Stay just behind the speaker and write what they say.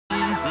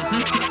A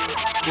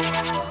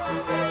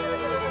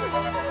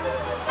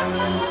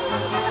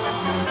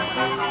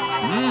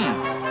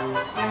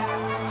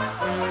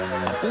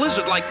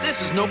blizzard like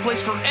this is no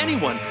place for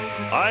anyone.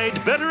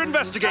 I'd better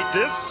investigate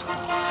this.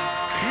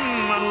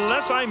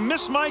 Unless I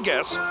miss my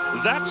guess,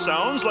 that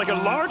sounds like a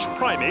large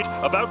primate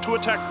about to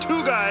attack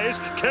two guys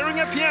carrying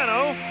a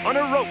piano on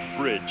a rope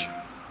bridge.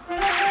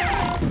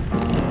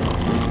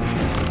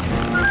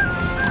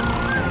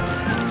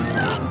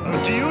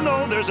 Do you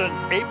know there's an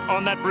ape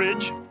on that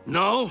bridge?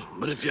 No,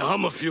 but if you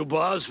hum a few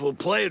bars, we'll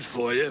play it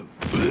for you.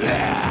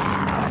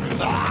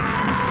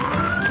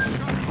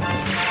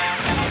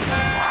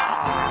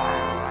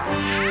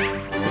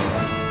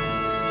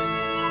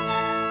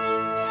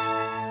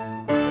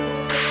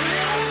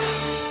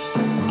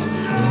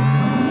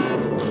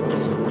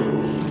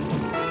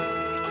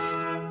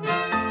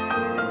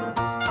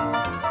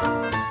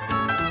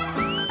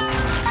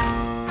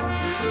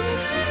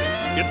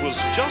 It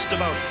was just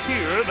about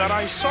here that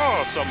I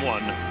saw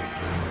someone.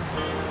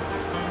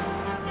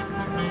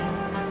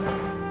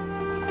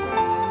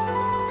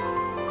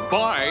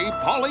 Buy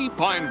Polly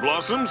Pine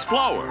Blossom's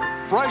flower,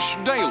 fresh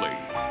daily.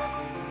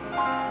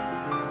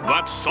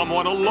 That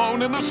someone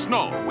alone in the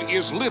snow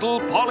is little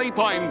Polly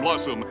Pine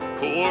Blossom,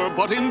 poor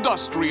but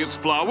industrious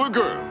flower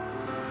girl.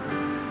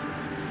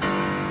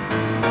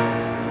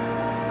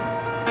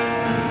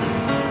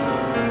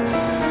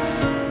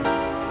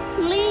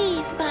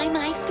 Please buy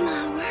my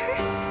flower.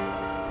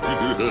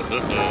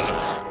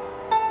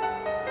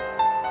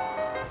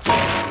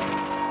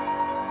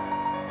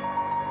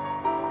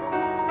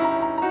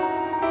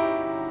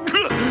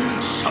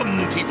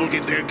 Some people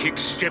get their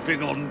kicks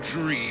stepping on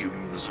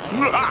dreams.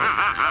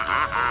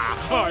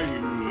 I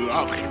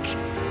love it.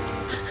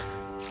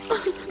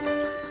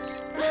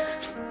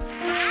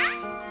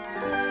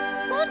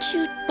 Won't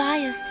you buy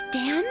a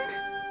stem?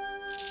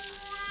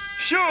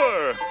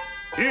 Sure.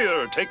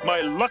 Here, take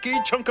my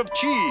lucky chunk of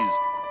cheese.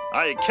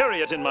 I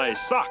carry it in my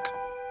sock.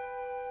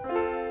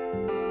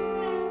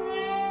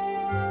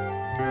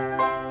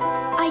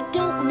 I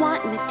don't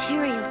want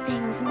material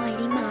things,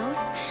 Mighty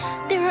Mouse.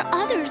 There are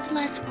others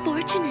less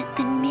fortunate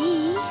than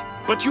me.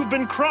 But you've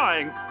been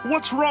crying.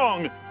 What's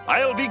wrong?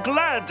 I'll be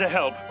glad to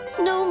help.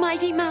 No,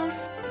 Mighty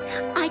Mouse.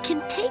 I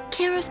can take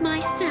care of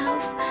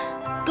myself.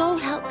 Go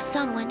help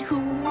someone who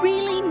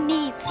really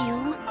needs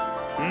you.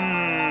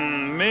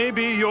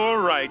 Maybe you're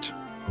right.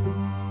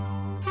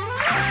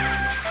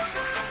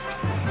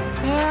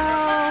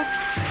 Help!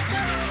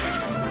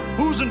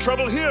 Who's in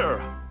trouble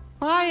here?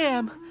 I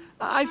am.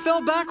 I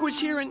fell backwards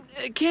here and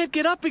can't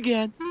get up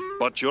again.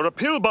 But you're a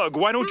pill bug.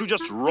 Why don't you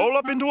just roll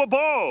up into a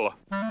ball?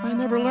 I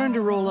never learned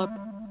to roll up.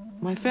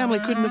 My family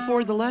couldn't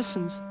afford the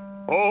lessons.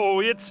 Oh,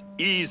 it's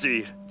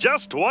easy.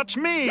 Just watch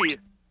me.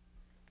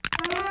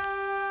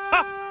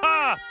 Ha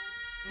ha!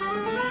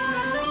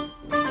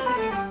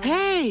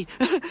 Hey,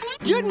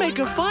 you'd make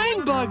a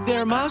fine bug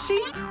there,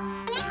 Mousie.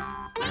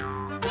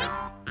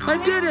 I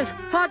did it!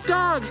 Hot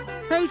dog!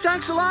 Hey,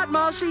 thanks a lot,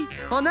 Mousie.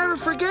 I'll never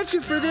forget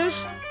you for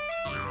this.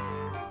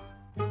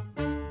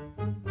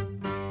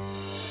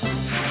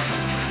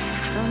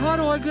 Now, how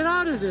do I get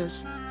out of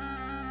this?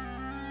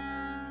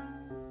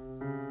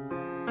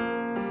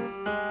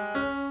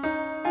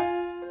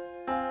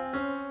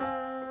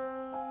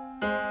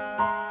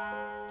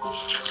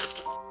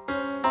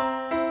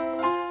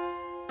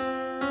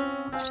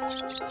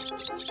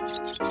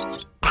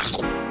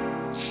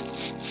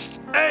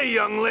 Hey,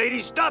 young lady,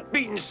 stop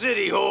beating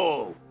City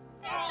Hall.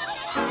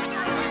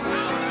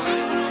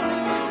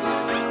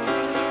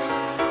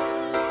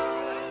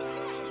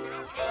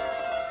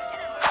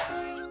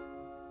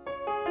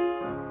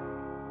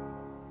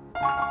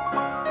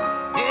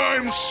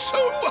 I'm so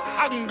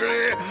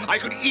hungry, I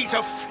could eat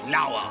a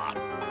flower.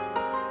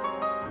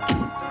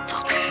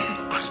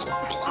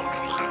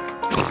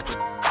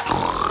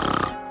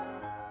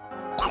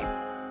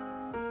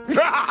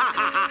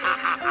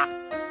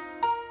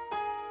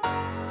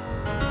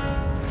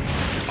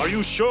 Are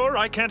you sure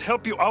I can't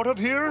help you out of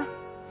here?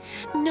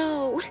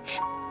 No,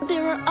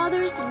 there are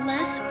others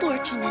less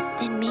fortunate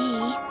than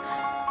me.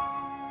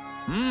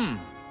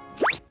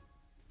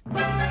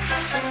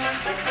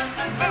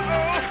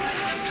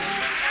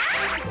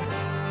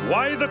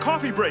 Why the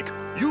coffee break?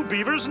 You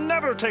beavers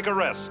never take a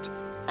rest.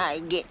 I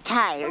get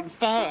tired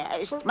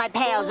fast. My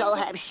pals all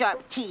have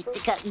sharp teeth to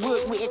cut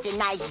wood with and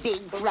nice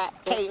big flat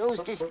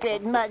tails to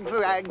spread mud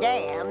for our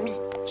dams.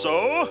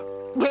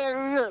 So?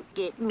 Well, look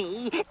at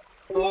me.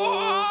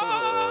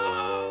 Whoa!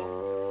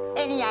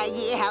 Any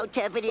idea how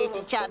tough it is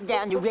to chop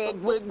down the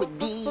redwood with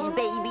these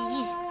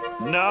babies?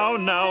 Now,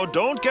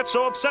 don't get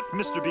so upset,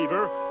 Mr.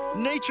 Beaver.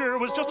 Nature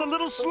was just a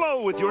little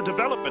slow with your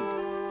development.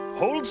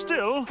 Hold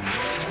still.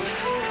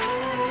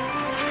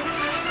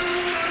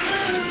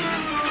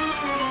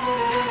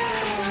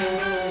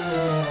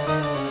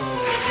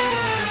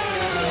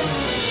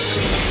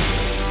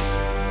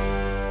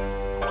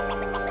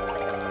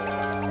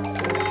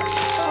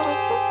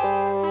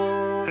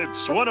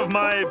 It's one of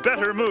my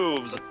better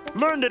moves.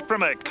 Learned it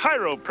from a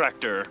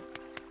chiropractor.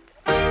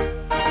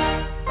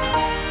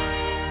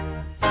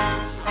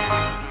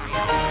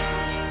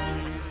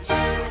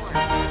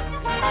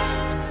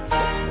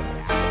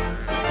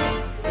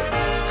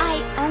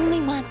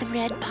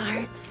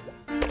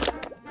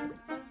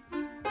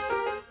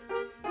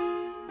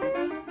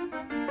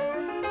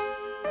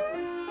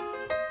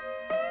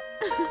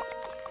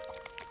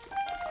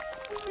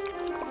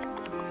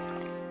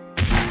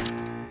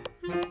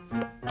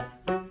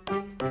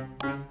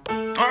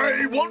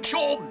 want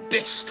your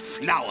best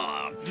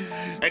flour.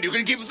 And you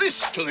can give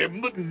this to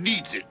them that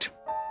needs it.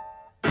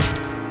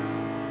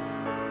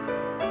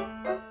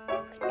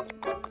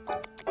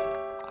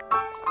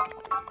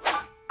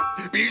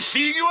 Be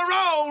seeing you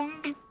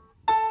around!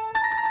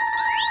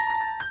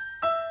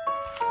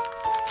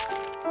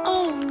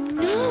 Oh,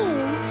 no!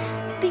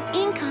 The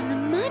ink on the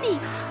money.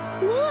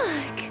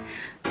 Look!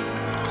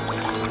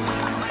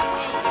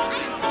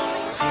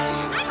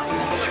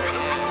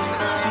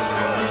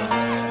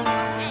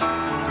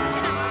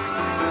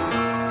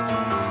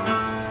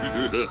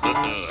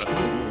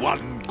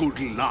 One good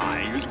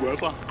lie is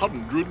worth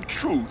 100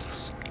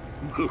 truths.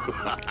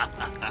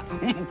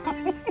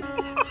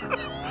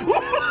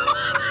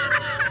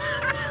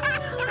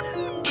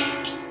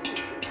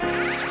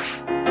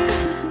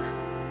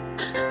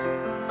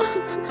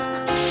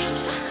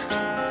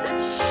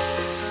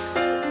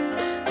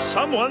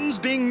 Someone's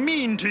being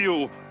mean to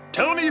you.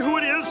 Tell me who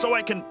it is so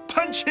I can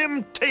punch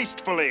him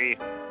tastefully.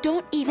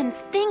 Don't even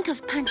think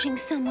of punching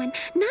someone,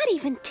 not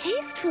even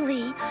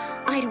tastefully.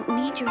 I don't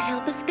need your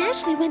help,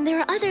 especially when there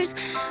are others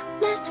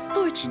less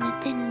fortunate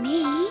than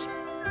me.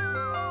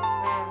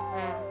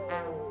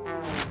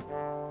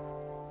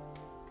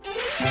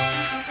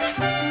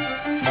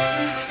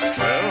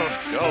 Well,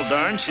 gol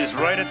darn, she's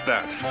right at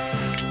that.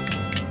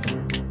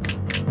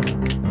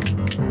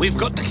 We've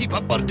got to keep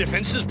up our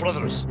defenses,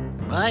 brothers.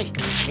 Aye,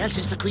 yes,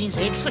 it's the Queen's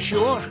eggs for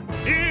sure.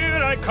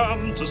 Here I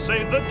come to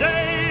save the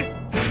day.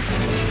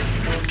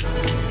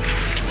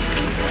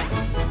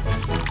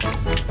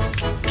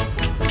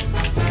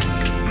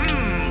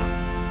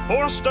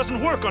 Force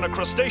doesn't work on a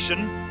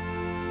crustacean.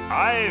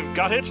 I've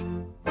got it.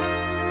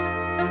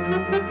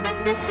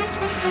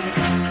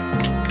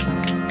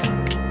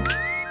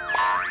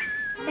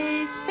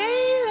 Hey,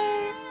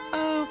 sailor,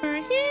 over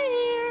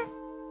here.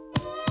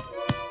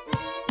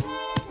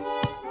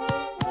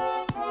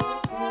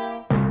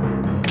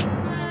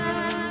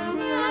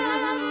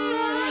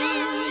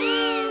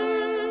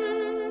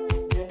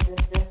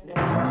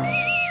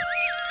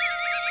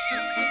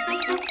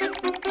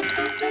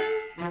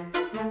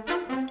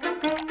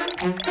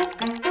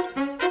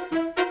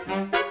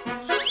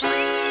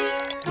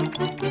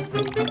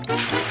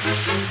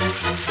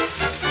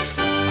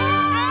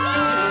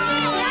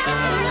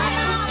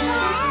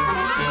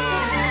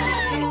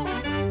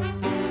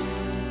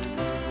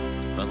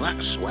 Well,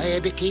 that's why I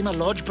became a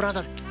lodge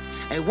brother.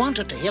 I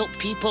wanted to help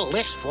people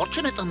less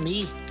fortunate than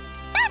me.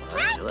 That's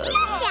right.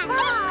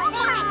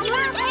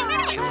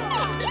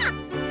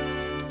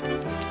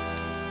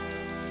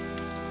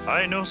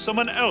 I know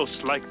someone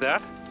else like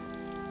that.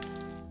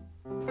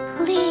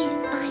 Please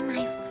buy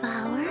my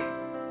flower.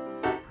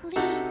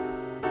 Please.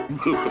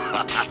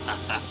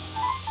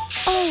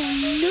 Oh,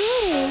 no!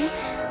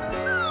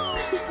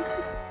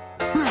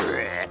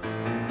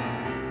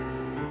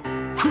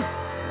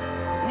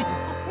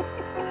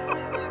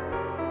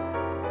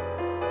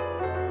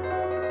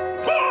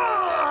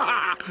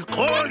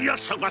 Call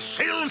yourself a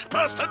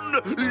salesperson?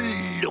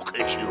 Look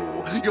at you.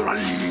 You're a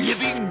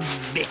living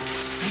mess,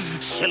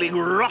 selling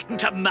rotten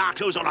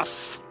tomatoes on a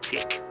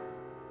stick.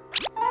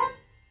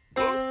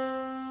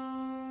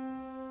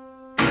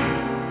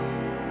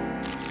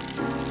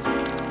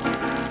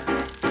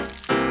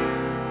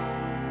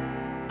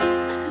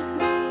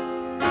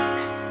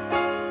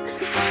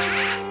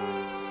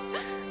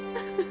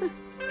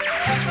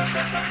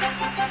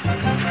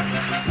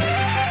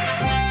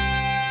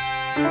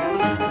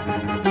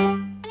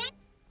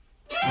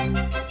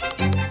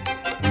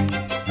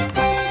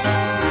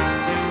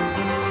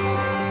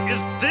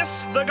 Is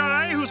this the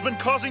guy who's been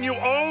causing you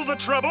all the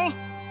trouble?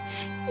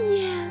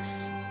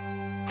 Yes.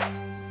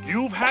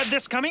 You've had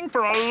this coming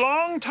for a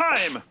long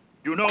time.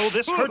 You know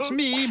this hurts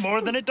me more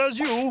than it does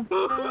you.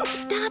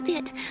 Stop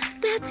it.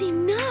 That's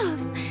enough.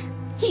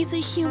 He's a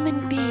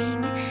human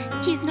being.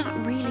 He's not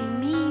really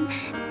mean.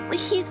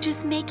 He's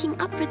just making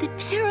up for the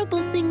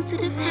terrible things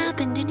that have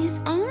happened in his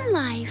own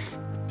life.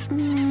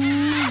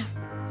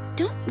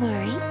 Don't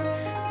worry.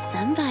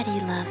 Somebody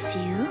loves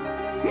you.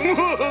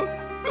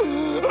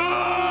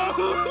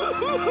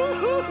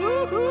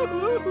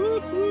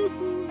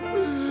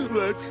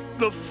 That's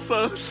the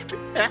first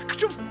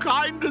act of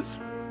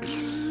kindness.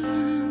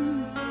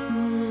 In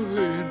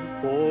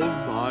all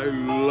my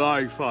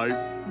life,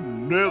 I've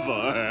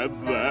never had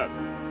that.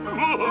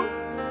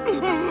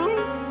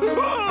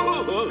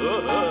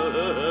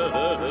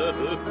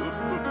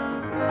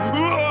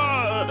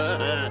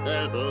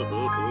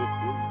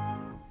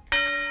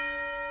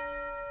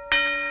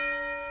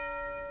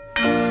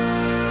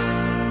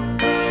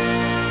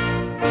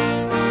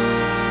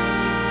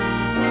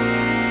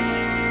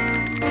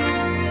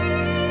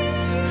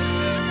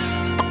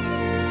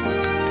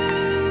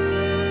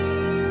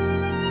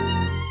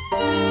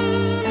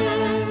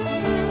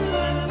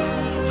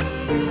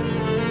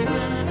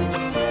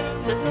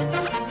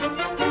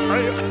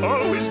 I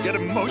always get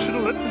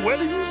emotional at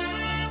weddings.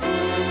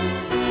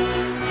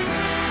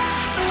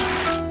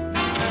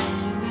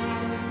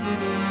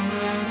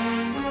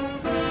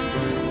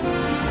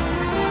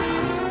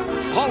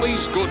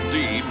 Polly's good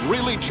deed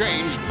really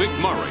changed Big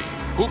Murray.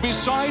 who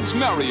besides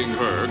marrying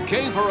her,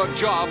 gave her a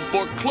job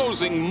for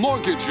closing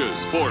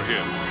mortgages for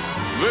him.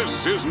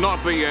 This is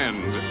not the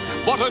end,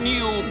 but a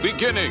new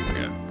beginning.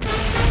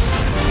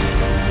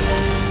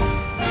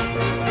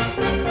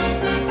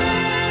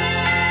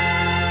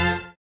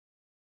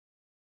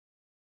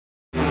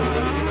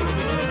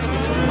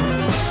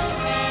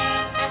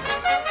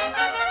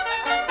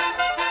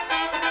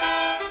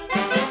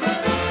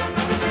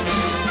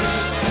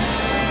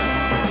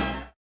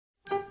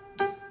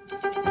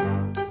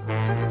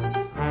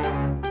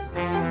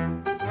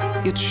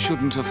 It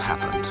shouldn't have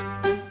happened.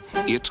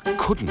 It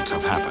couldn't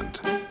have happened.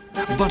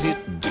 But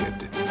it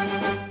did.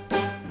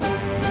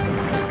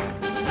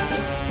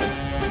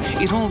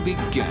 It all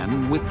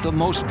began with the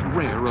most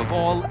rare of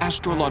all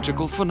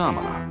astrological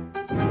phenomena.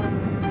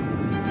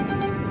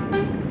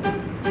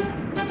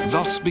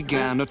 Thus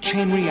began a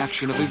chain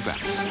reaction of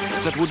events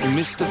that would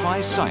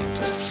mystify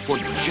scientists for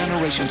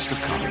generations to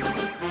come.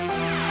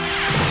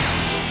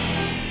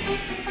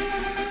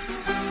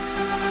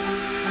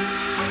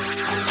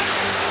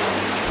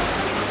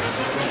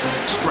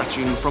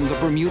 Stretching from the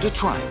Bermuda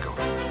Triangle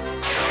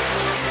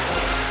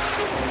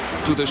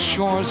to the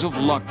shores of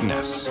Loch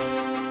Ness.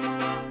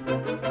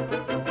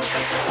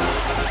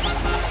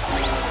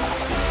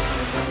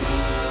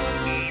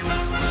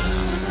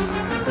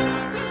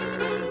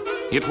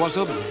 It was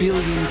a 1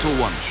 billion to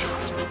 1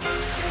 shot.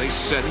 They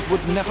said it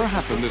would never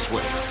happen this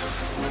way.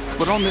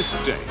 But on this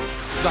day,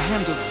 the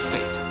hand of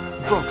fate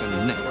broke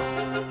a nail.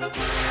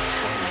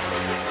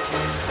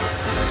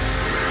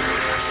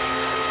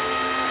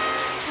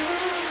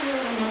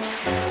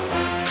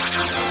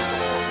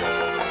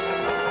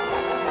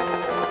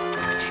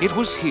 It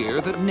was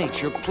here that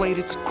nature played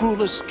its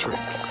cruelest trick,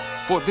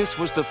 for this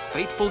was the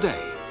fateful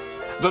day,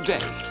 the day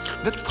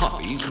that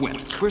Puffy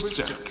went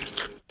berserk.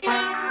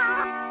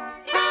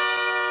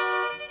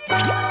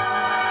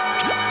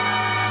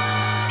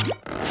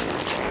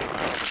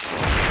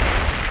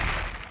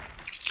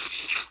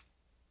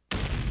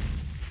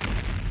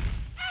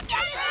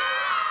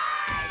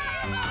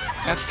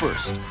 At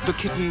first, the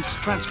kitten's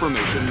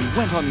transformation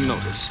went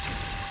unnoticed.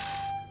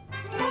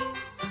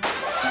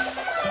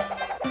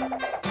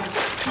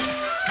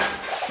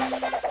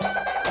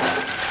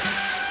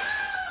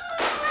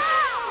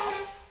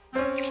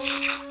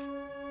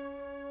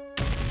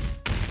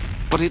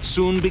 But it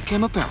soon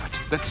became apparent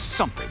that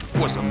something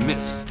was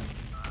amiss.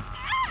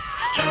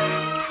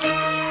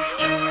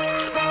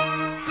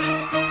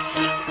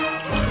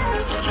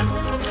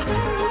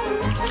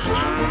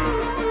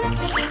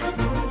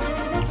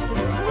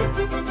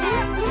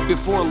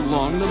 Before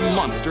long, the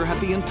monster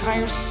had the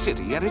entire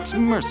city at its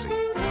mercy.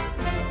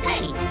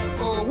 Hey,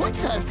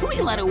 what's a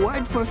 3-letter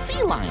word for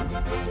feline?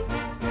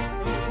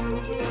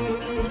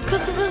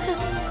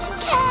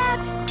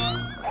 Cat!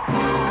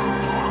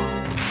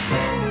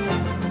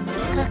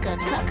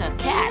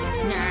 Cat?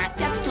 Nah,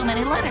 that's too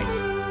many letters.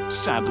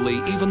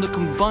 Sadly, even the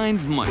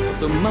combined might of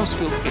the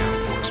Mouseville Air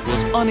Force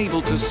was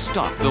unable to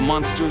stop the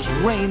monster's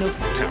reign of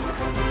terror.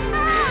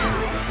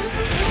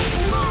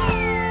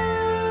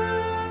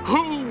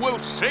 Who will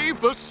save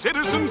the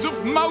citizens of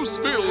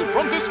Mouseville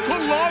from this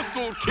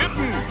colossal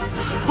kitten?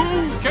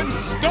 Who can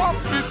stop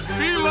this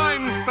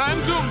feline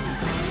phantom?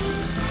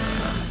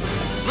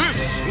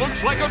 This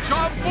looks like a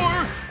job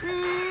for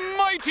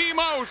Mighty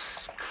Mouse!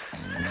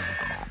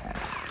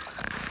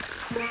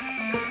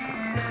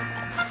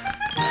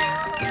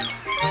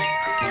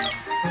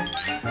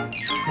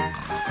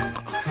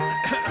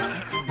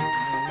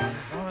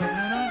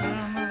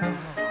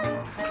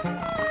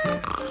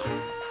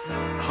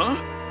 Huh?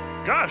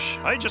 Gosh,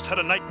 I just had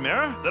a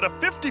nightmare that a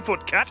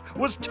 50-foot cat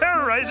was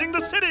terrorizing the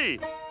city.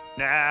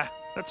 Nah,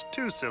 that's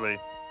too silly.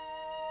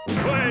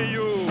 Why,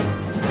 you...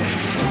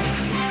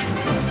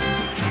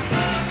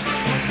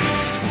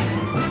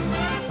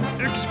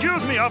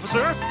 Excuse me,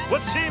 officer.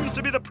 What seems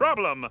to be the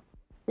problem?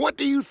 What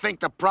do you think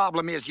the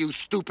problem is, you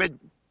stupid...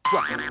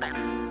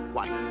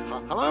 Why,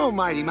 hello,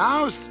 Mighty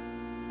Mouse.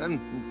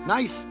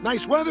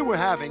 Nice weather we're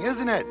having,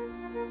 isn't it?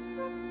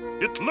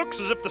 It looks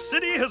as if the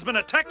city has been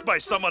attacked by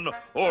someone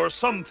or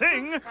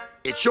something.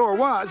 It sure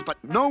was, but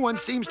no one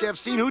seems to have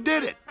seen who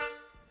did it.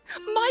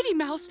 Mighty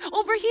Mouse,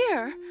 over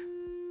here.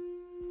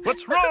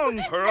 What's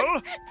wrong,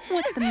 Pearl?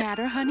 What's the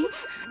matter, honey?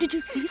 Did you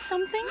see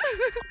something?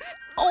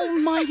 Oh,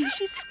 Mighty,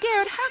 she's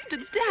scared half to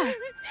death.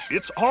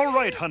 It's all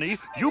right, honey.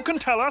 You can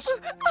tell us.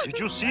 Did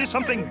you see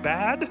something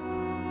bad?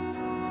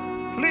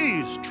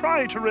 Please,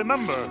 try to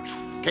remember.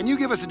 Can you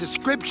give us a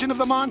description of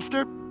the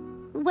monster?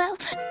 Well,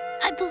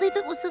 I believe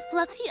it was a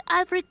fluffy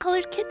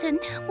ivory-colored kitten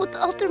with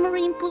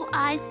ultramarine blue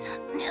eyes,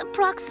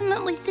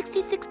 approximately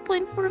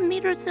 66.4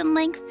 meters in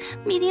length,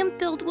 medium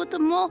build with a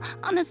mole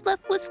on his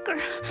left whisker.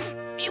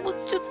 It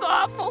was just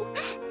awful.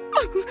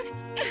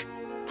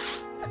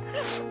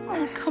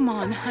 Oh, come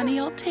on, honey.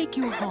 I'll take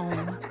you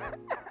home.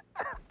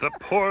 The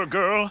poor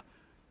girl.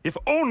 If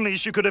only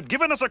she could have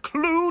given us a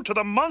clue to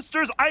the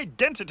monster's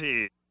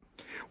identity.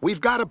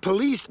 We've got a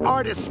policed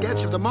artist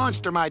sketch of the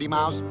monster, Mighty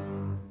Mouse.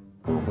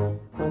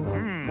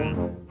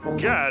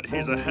 Gad,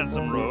 he's a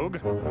handsome rogue.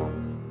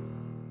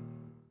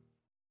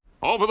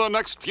 Over the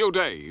next few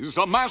days,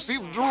 a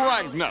massive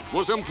dragnet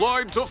was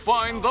employed to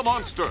find the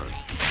monster.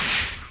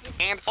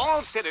 And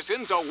all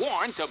citizens are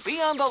warned to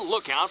be on the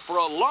lookout for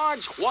a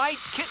large white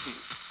kitten.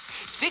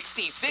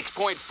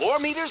 66.4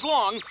 meters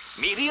long,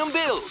 medium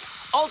build,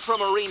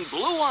 ultramarine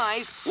blue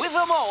eyes with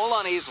a mole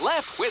on his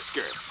left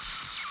whisker.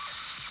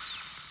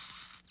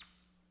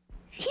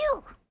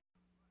 Phew!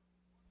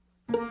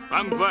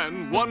 And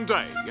then, one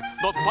day,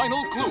 the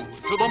final clue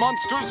to the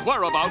monster's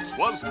whereabouts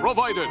was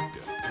provided.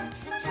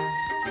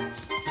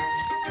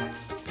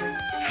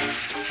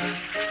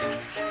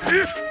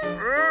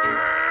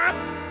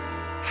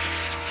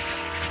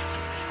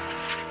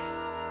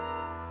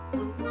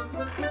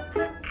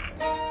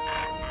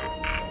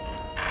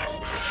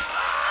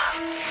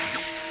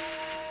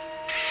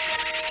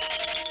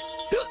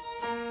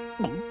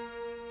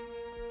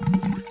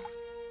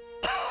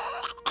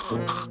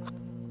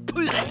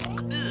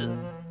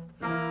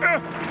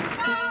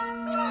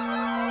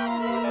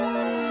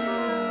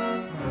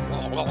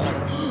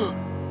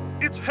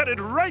 It's headed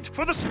right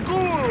for the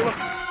school!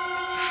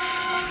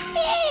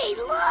 Hey,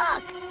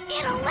 look!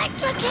 An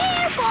electric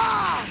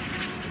hairball!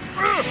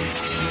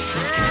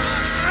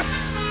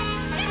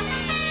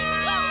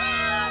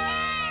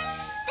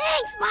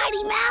 Thanks,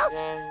 Mighty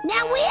Mouse!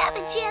 Now we have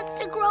a chance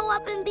to grow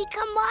up and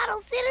become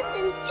model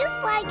citizens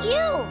just like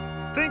you!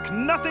 Think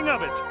nothing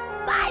of it!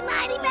 Bye,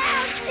 Mighty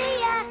Mouse! See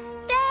ya!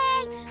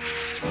 Thanks!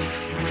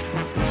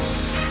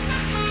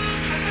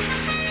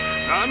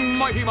 And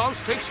Mighty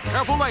Mouse takes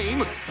careful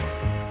aim.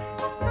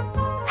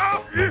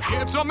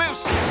 It's a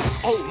miss!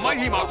 Oh,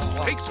 Mighty Mouse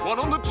takes one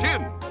on the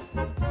chin.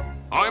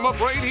 I'm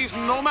afraid he's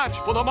no match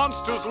for the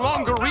monster's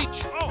longer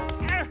reach. Oh,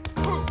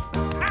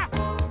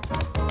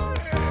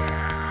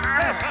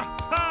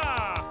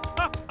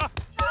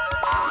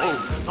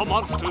 the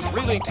monster's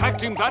really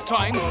tacked him that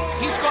time.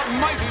 He's got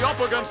Mighty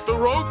up against the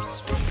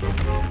ropes.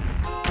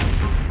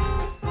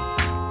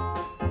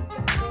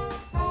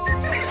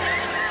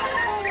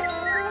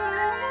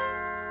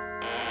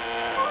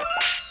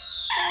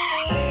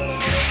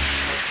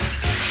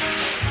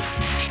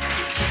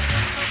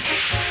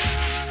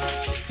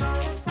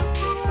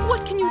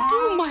 What can you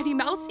do, Mighty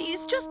Mouse?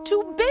 He's just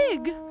too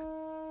big.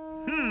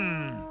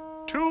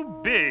 Too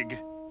big.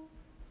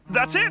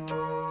 That's it!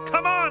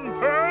 Come on,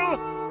 Pearl!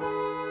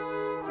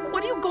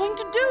 What are you going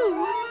to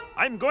do?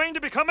 I'm going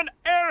to become an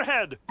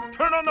airhead!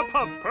 Turn on the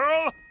pump,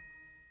 Pearl!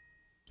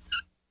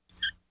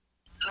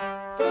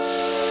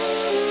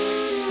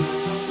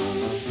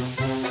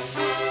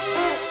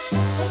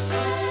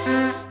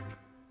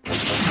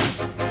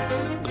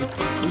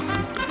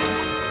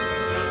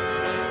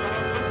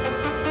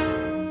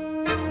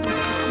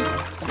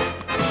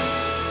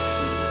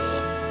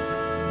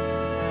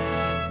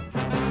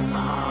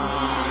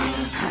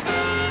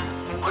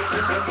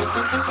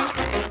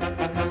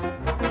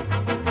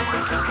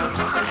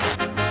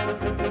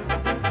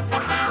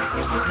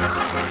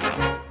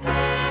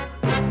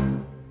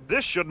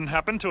 This shouldn't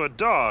happen to a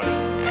dog.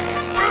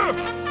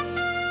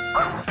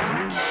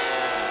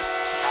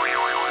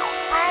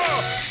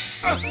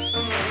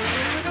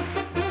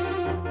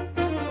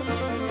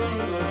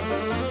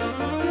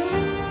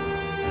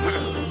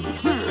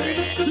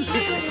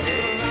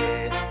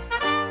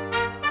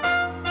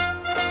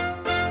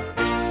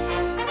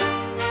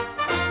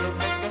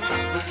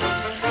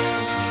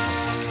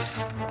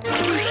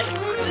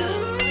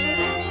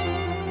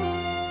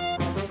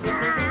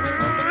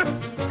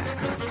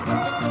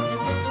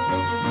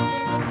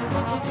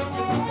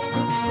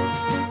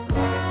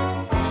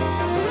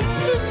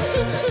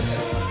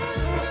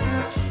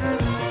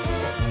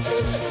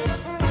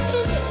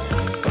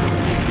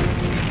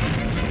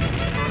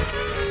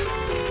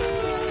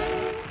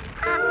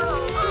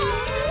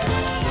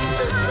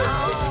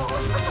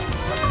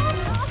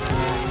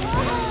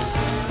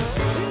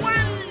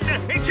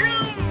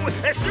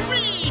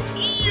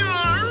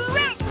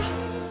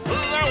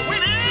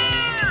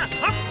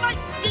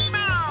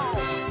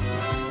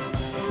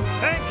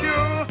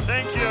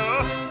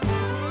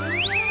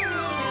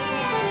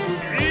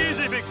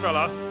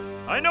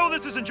 I know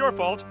this isn't your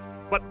fault,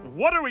 but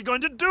what are we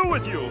going to do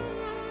with you?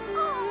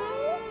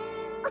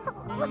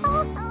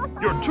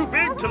 You're too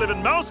big to live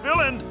in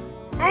Mouseville and...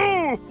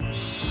 Oh!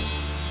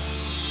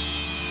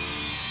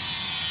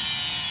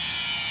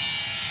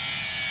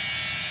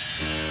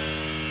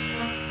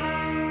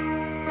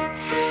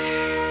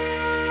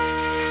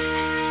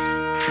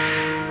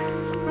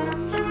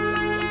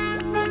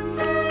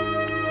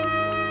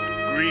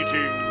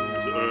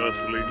 Greetings,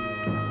 Earthling.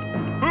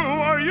 Who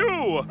are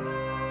you?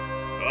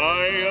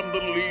 I am the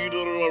leader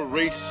of a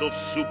race of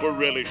super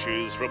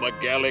relishes from a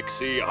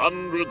galaxy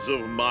hundreds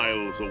of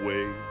miles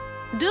away.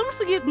 Don't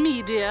forget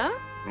me, dear.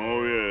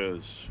 Oh,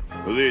 yes.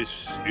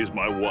 This is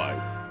my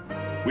wife.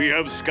 We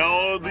have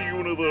scoured the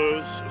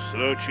universe,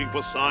 searching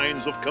for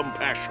signs of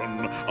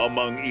compassion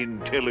among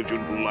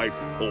intelligent life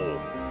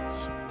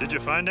forms. Did you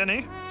find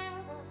any?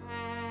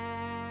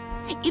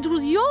 It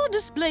was your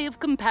display of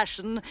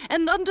compassion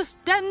and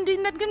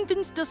understanding that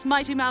convinced us,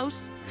 Mighty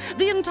Mouse.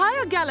 The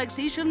entire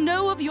galaxy shall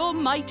know of your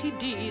mighty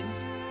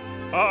deeds.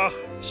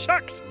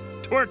 Shucks!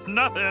 weren't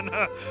nothing.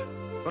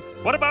 But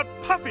what about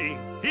Puffy?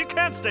 He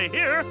can't stay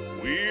here.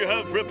 We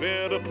have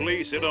prepared a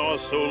place in our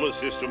solar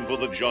system for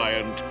the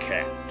giant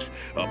cat.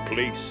 A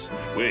place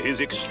where his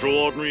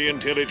extraordinary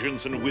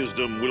intelligence and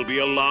wisdom will be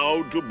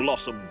allowed to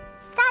blossom.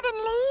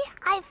 Suddenly,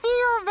 I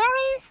feel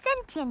very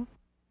sentient.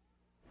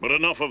 But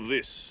enough of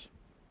this.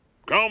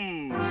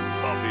 Come,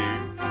 Puffy.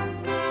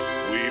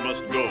 We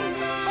must go.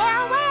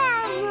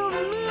 Farewell, you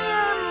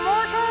mere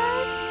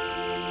mortals.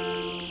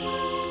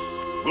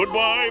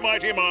 Goodbye,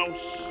 Mighty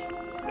Mouse.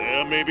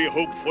 There may be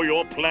hope for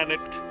your planet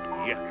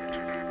yet.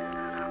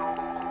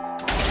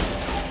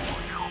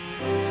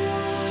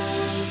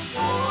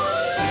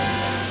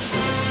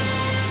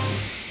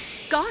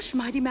 Gosh,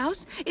 Mighty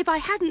Mouse, if I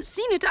hadn't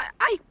seen it,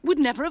 I would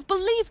never have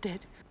believed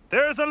it.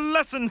 There's a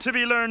lesson to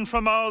be learned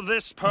from all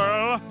this,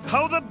 Pearl.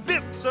 How the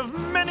bits of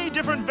many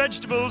different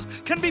vegetables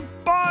can be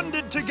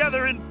bonded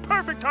together in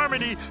perfect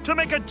harmony to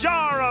make a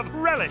jar of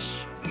relish.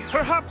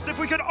 Perhaps if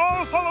we could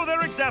all follow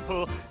their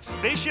example,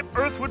 Spaceship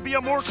Earth would be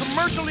a more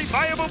commercially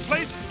viable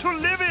place to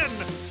live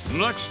in.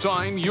 Next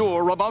time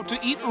you're about to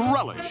eat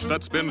relish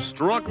that's been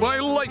struck by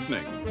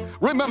lightning,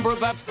 remember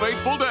that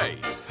fateful day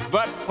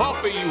that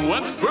Puffy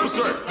went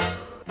berserk.